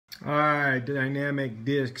All right, Dynamic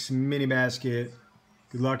Discs Mini Basket.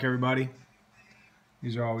 Good luck, everybody.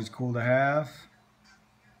 These are always cool to have.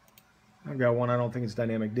 I've got one. I don't think it's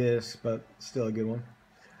Dynamic Disc, but still a good one.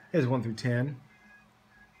 It's 1 through 10.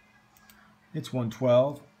 It's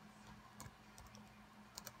 112.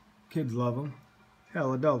 Kids love them.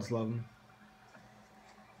 Hell, adults love them.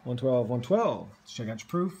 112, 112. Let's check out your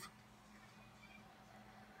proof.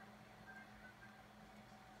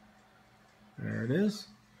 There it is.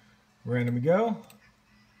 Random we go.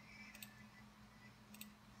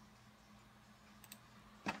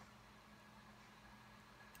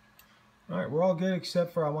 All right, we're all good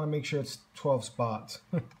except for I want to make sure it's 12 spots.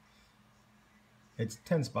 It's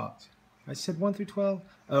 10 spots. I said 1 through 12?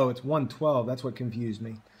 Oh, it's 112. That's what confused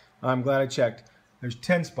me. I'm glad I checked. There's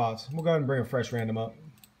 10 spots. We'll go ahead and bring a fresh random up.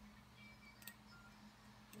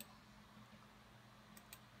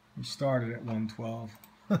 We started at 112.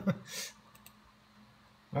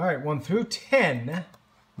 All right, 1 through 10.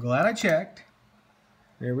 Glad I checked.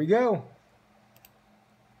 There we go.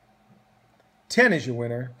 10 is your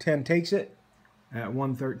winner. 10 takes it at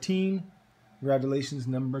 113. Congratulations,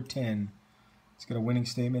 number 10. Let's get a winning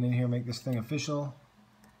statement in here, make this thing official.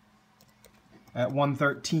 At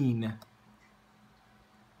 113.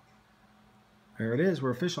 There it is,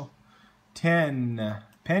 we're official. 10,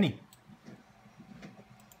 Penny.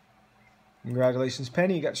 Congratulations,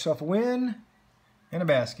 Penny. You got yourself a win and a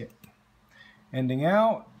basket. Ending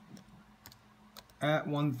out at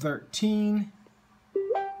 113.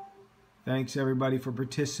 Thanks, everybody, for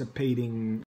participating.